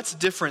 So what's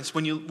different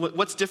when you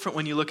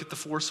look at the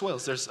four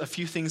soils? There's a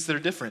few things that are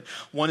different.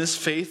 One is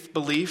faith,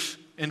 belief,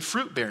 and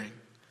fruit bearing.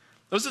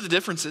 Those are the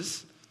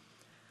differences.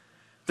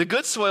 The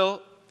good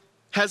soil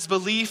has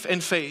belief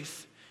and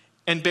faith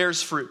and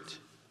bears fruit.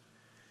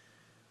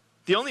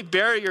 The only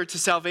barrier to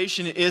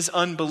salvation is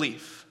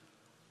unbelief.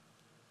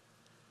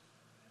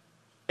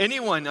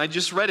 Anyone, I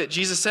just read it,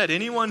 Jesus said,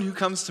 "Anyone who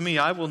comes to me,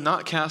 I will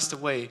not cast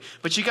away."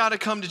 But you got to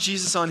come to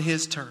Jesus on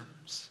his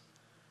terms.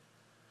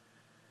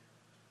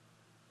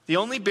 The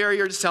only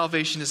barrier to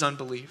salvation is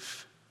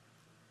unbelief.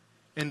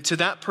 And to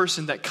that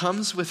person that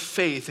comes with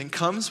faith and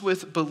comes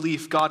with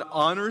belief, God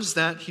honors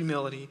that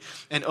humility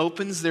and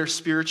opens their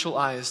spiritual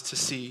eyes to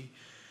see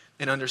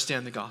and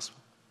understand the gospel.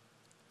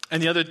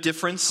 And the other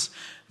difference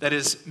that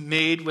is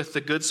made with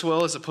the good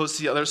soil as opposed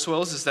to the other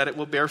soils is that it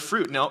will bear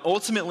fruit. Now,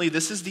 ultimately,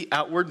 this is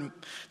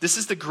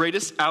the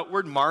greatest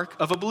outward mark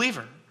of a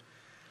believer.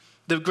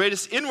 The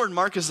greatest inward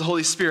mark is the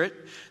Holy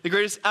Spirit. The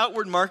greatest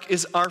outward mark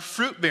is our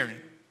fruit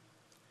bearing.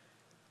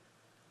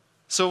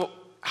 So,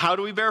 how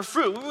do we bear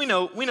fruit? We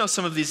know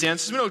some of these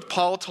answers. We know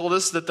Paul told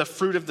us that the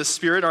fruit of the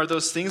Spirit are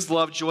those things: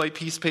 love, joy,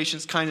 peace,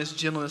 patience, kindness,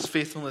 gentleness,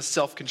 faithfulness,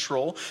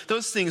 self-control.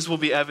 Those things will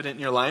be evident in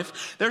your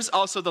life. There's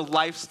also the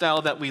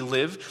lifestyle that we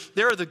live.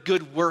 There are the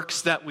good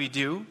works that we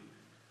do.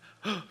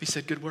 He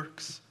said good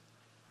works.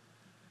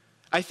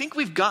 I think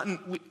we've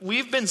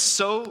been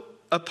so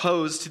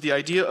opposed to the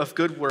idea of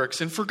good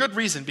works, and for good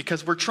reason,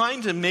 because we're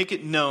trying to make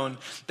it known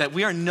that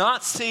we are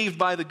not saved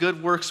by the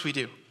good works we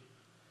do.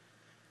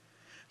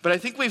 But I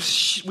think we've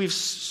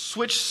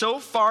switched so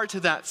far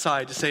to that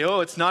side to say, oh,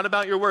 it's not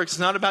about your works, it's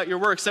not about your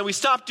works, that we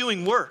stop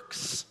doing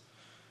works.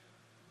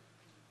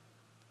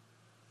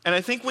 And I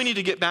think we need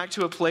to get back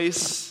to a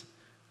place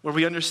where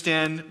we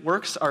understand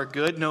works are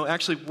good. No,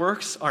 actually,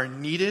 works are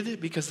needed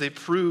because they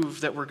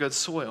prove that we're good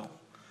soil.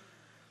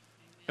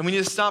 And we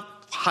need to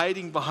stop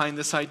hiding behind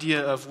this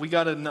idea of we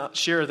got to not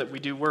share that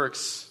we do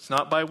works. It's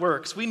not by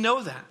works. We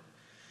know that.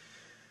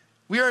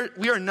 We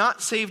are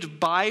not saved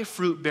by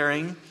fruit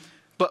bearing,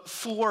 but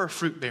for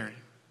fruit bearing.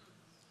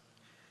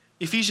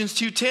 Ephesians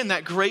 2:10,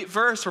 that great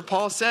verse where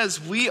Paul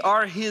says, we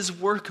are his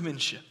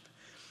workmanship,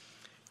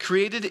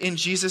 created in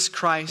Jesus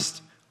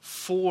Christ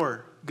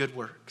for good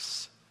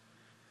works.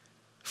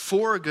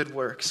 For good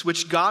works,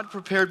 which God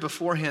prepared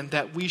beforehand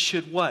that we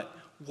should what?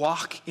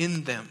 Walk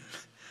in them.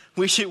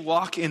 We should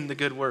walk in the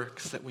good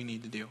works that we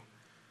need to do.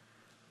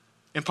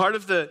 And part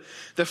of the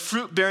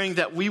fruit bearing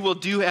that we will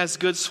do as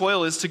good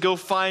soil is to go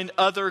find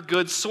other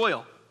good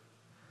soil.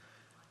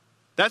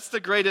 That's the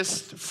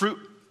greatest fruit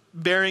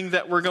bearing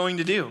that we're going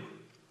to do.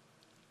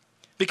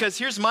 Because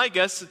here's my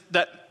guess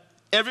that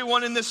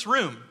everyone in this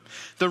room,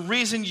 the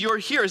reason you're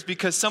here is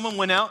because someone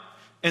went out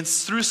and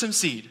threw some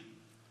seed.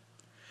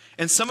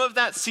 And some of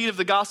that seed of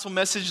the gospel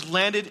message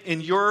landed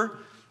in your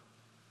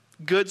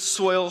good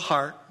soil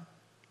heart.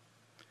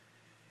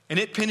 And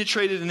it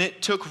penetrated and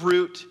it took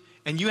root.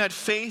 And you had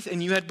faith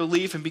and you had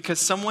belief. And because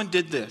someone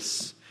did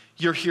this,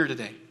 you're here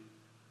today.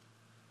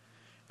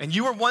 And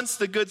you were once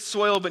the good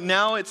soil, but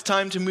now it's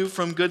time to move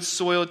from good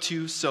soil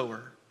to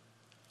sower.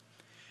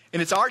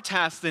 And it's our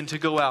task then to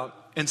go out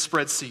and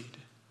spread seed.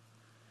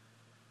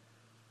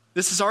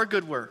 This is our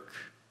good work.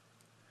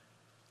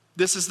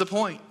 This is the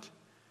point.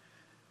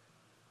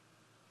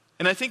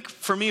 And I think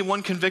for me,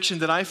 one conviction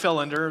that I fell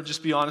under, I'll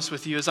just be honest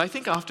with you, is I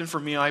think often for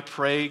me, I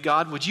pray,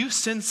 God, would you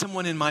send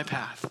someone in my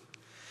path?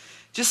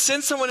 Just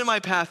send someone in my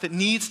path that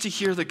needs to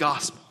hear the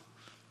gospel.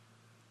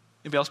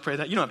 Anybody else pray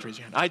that? You don't have to raise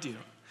your hand. I do.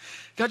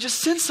 God, just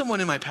send someone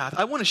in my path.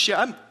 I want to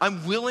share.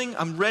 I'm willing.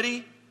 I'm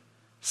ready.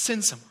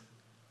 Send someone.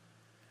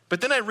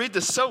 But then I read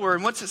the sower,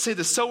 and what's it say?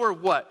 The sower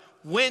what?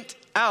 Went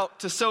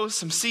out to sow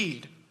some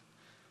seed.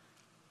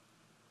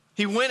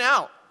 He went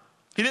out.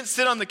 He didn't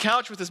sit on the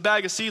couch with his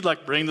bag of seed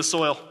like, bring the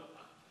soil.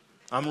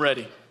 I'm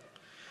ready.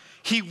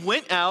 He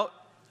went out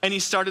and he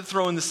started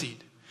throwing the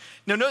seed.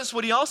 Now notice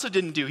what he also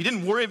didn't do. He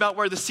didn't worry about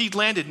where the seed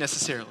landed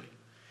necessarily.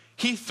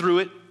 He threw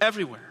it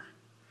everywhere.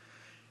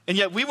 And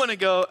yet we want to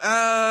go,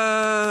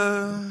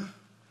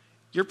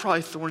 you're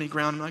probably thorny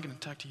ground. I'm not going to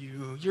talk to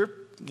you.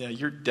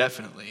 You're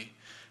definitely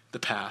the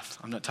path.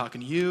 I'm not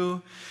talking to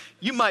you.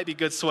 You might be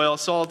good soil,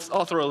 so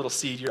I'll throw a little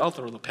seed. I'll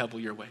throw a little pebble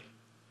your way.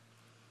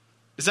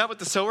 Is that what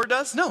the sower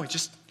does? No,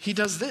 he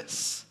does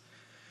this.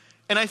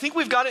 And I think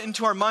we've got it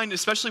into our mind,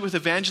 especially with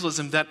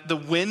evangelism, that the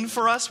win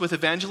for us with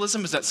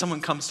evangelism is that someone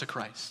comes to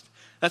Christ.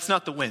 That's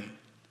not the win.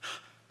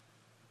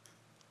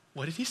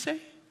 What did he say?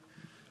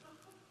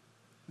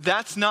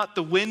 That's not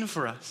the win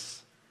for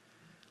us.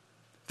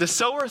 The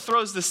sower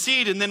throws the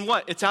seed and then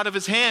what? It's out of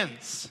his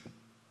hands.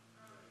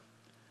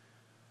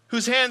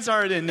 Whose hands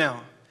are it in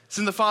now? It's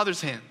in the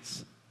Father's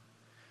hands.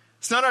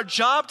 It's not our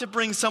job to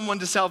bring someone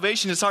to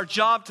salvation. It's our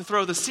job to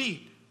throw the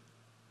seed.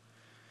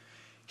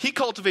 He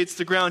cultivates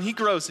the ground. He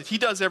grows it. He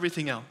does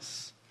everything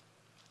else.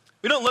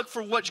 We don't look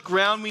for which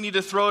ground we need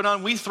to throw it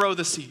on. We throw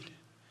the seed.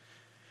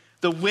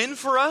 The win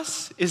for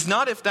us is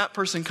not if that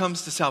person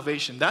comes to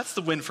salvation. That's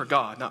the win for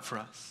God, not for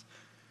us.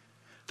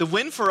 The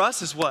win for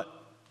us is what?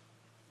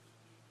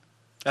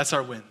 That's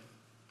our win.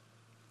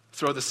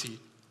 Throw the seed.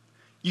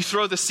 You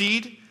throw the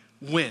seed,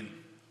 win.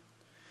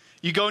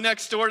 You go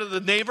next door to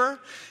the neighbor,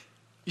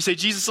 you say,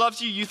 Jesus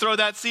loves you, you throw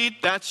that seed,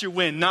 that's your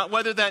win. Not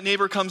whether that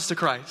neighbor comes to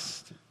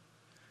Christ.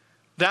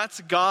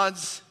 That's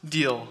God's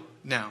deal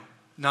now,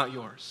 not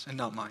yours and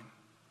not mine.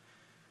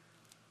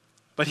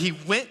 But he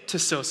went to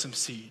sow some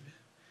seed.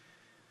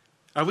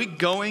 Are we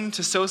going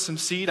to sow some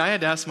seed? I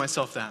had to ask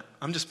myself that.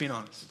 I'm just being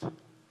honest.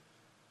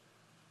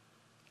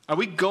 Are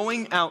we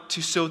going out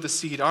to sow the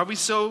seed? Are we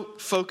so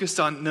focused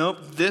on, nope,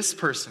 this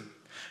person,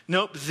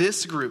 nope,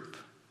 this group?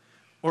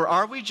 Or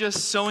are we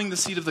just sowing the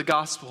seed of the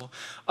gospel,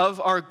 of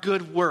our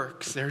good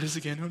works? There it is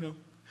again, oh no.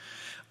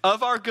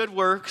 Of our good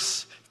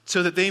works,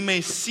 so that they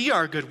may see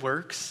our good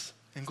works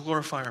and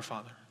glorify our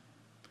Father.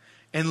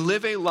 And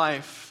live a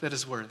life that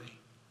is worthy.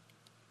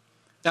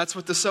 That's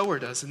what the sower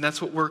does, and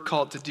that's what we're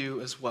called to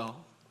do as well.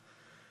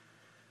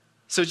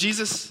 So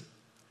Jesus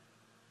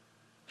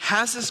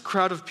has this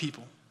crowd of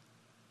people.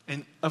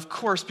 And of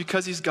course,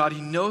 because he's God,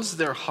 he knows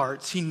their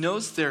hearts, he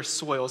knows their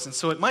soils. And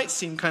so it might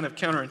seem kind of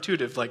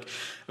counterintuitive, like,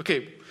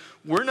 okay,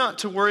 we're not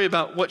to worry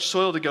about what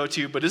soil to go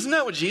to, but isn't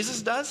that what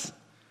Jesus does?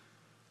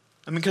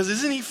 I mean, because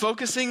isn't he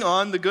focusing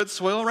on the good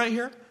soil right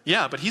here?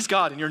 Yeah, but he's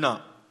God and you're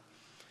not.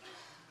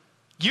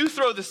 You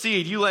throw the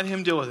seed, you let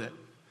him deal with it.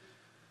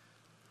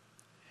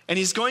 And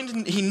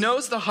he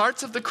knows the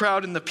hearts of the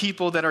crowd and the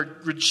people that are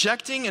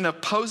rejecting and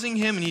opposing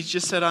him. And he's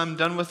just said, I'm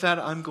done with that.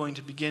 I'm going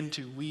to begin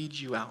to weed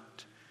you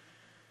out.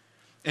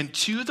 And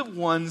to the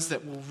ones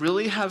that will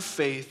really have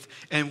faith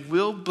and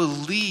will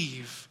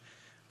believe,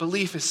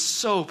 belief is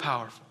so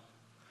powerful.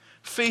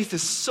 Faith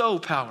is so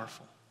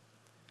powerful.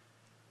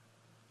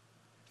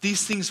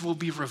 These things will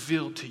be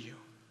revealed to you.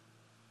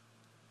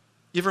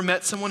 You ever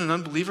met someone, an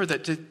unbeliever,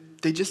 that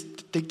they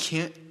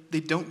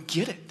don't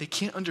get it. They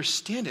can't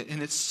understand it.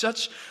 And it's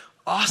such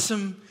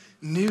awesome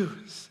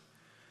news.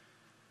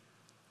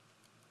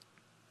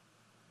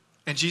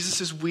 And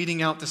Jesus is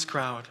weeding out this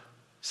crowd.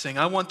 saying,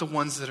 I want the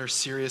ones that are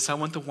serious. I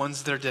want the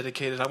ones that are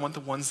dedicated. I want the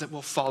ones that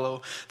will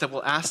follow, that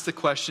will ask the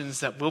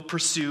questions, that will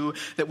pursue,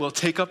 that will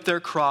take up their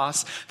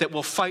cross, that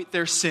will fight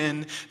their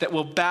sin, that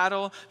will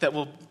battle, that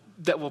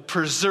will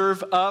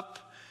preserve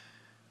up.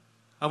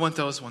 I want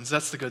those ones.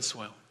 That's the good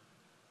soil.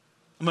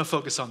 I'm going to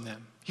focus on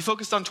them. He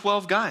focused on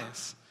 12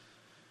 guys.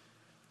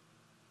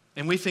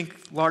 And we think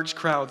large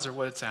crowds are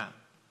what it's at.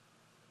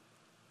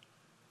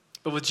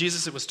 But with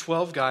Jesus, it was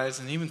 12 guys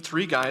and even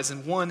 3 guys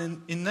and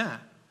one in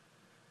that.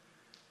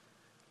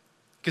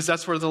 Because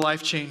that's where the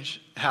life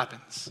change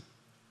happens.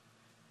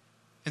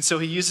 And so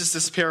he uses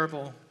this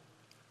parable,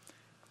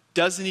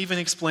 doesn't even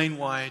explain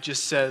why,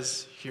 just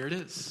says, here it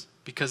is.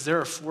 Because there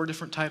are 4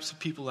 different types of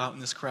people out in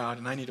this crowd,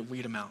 and I need to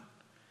weed them out.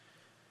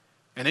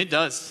 And it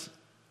does.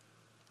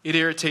 It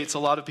irritates a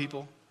lot of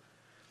people.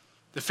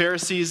 The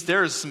Pharisees,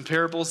 there are some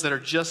parables that are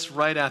just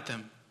right at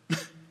them,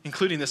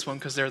 including this one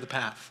because they're the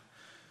path.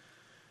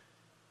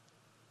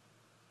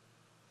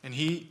 And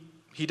he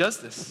does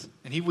this,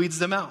 and he weeds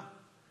them out.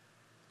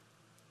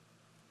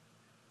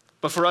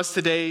 But for us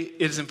today,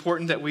 it is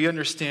important that we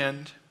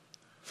understand,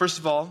 first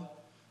of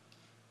all,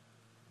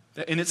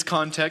 that in its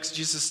context,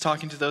 Jesus is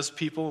talking to those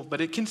people,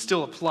 but it can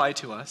still apply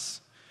to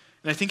us.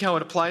 And I think how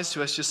it applies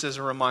to us, just as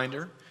a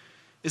reminder,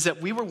 is that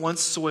we were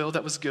once soil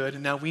that was good,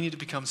 and now we need to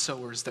become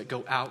sowers that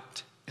go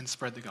out and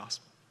spread the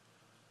gospel.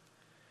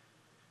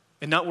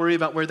 And not worry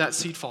about where that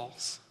seed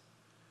falls.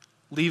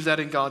 Leave that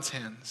in God's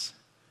hands.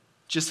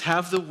 Just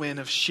have the win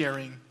of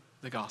sharing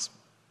the gospel.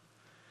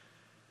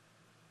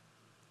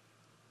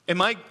 And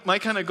my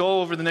kind of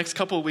goal over the next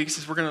couple of weeks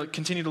is we're going to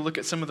continue to look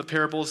at some of the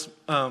parables.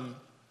 And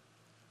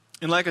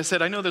like I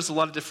said, I know there's a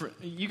lot of different,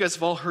 you guys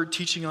have all heard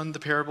teaching on the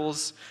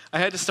parables. I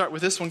had to start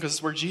with this one because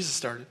it's where Jesus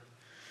started.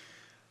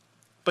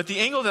 But the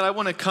angle that I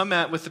want to come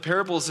at with the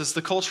parables is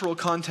the cultural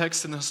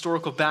context and the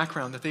historical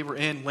background that they were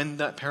in when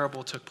that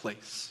parable took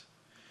place.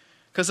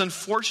 Because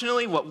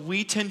unfortunately, what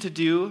we tend to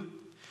do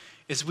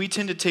is we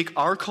tend to take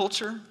our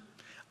culture,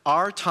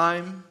 our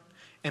time,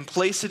 and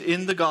place it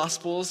in the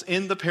Gospels,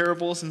 in the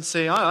parables, and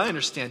say, I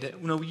understand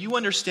it. No, you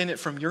understand it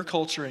from your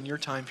culture and your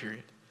time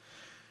period.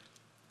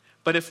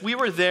 But if we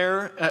were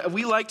there,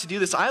 we like to do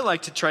this. I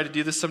like to try to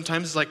do this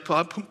sometimes, like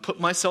put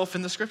myself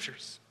in the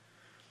scriptures.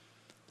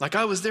 Like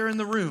I was there in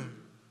the room.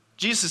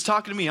 Jesus is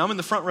talking to me. I'm in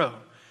the front row.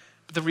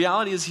 But the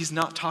reality is he's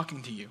not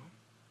talking to you.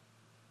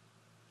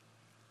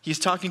 He's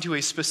talking to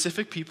a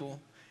specific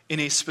people in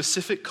a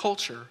specific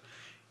culture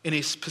in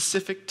a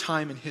specific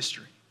time in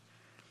history.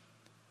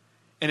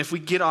 And if we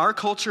get our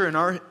culture and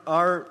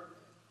our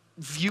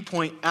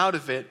viewpoint out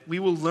of it, we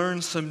will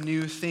learn some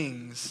new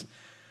things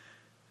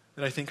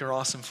that I think are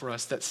awesome for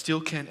us that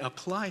still can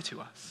apply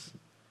to us.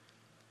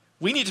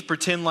 We need to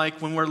pretend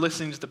like when we're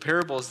listening to the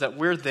parables that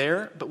we're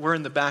there, but we're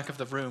in the back of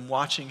the room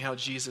watching how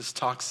Jesus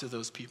talks to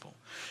those people,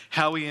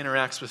 how he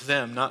interacts with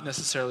them, not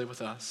necessarily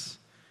with us.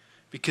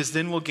 Because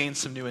then we'll gain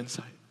some new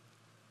insight.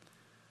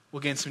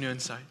 We'll gain some new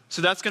insight.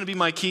 So that's going to be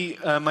my key,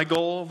 my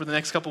goal over the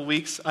next couple of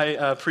weeks. I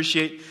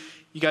appreciate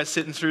you guys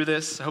sitting through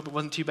this. I hope it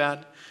wasn't too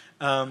bad.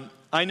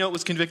 I know it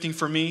was convicting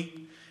for me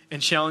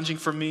and challenging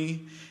for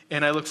me,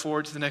 and I look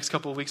forward to the next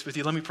couple of weeks with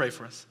you. Let me pray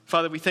for us.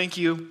 Father, we thank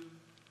you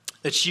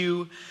that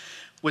you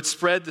would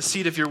spread the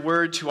seed of your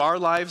word to our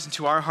lives and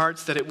to our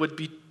hearts, that it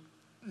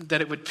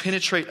would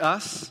penetrate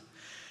us,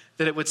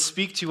 that it would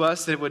speak to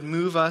us, that it would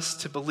move us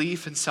to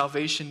belief and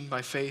salvation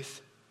by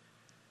faith.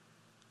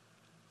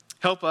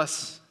 Help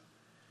us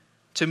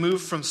to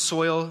move from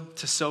soil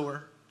to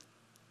sower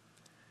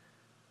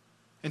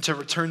and to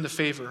return the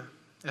favor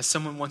as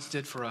someone once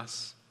did for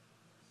us.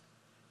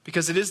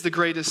 Because it is the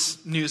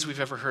greatest news we've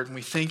ever heard, and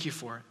we thank you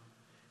for it.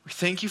 We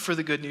thank you for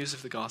the good news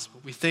of the gospel.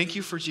 We thank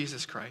you for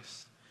Jesus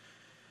Christ.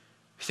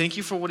 We thank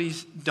you for what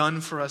he's done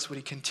for us, what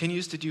he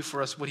continues to do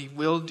for us, what he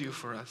will do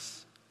for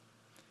us.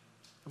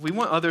 We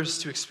want others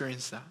to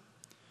experience that.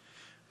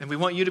 And we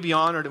want you to be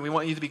honored, and we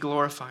want you to be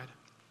glorified.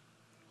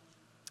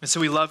 And so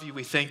we love you,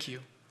 we thank you.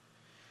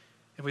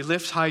 And we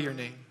lift high your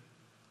name,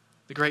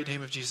 the great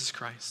name of Jesus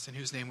Christ, in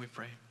whose name we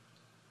pray.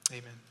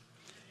 Amen.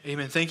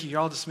 Amen. Thank you.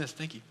 You're all dismissed.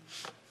 Thank you.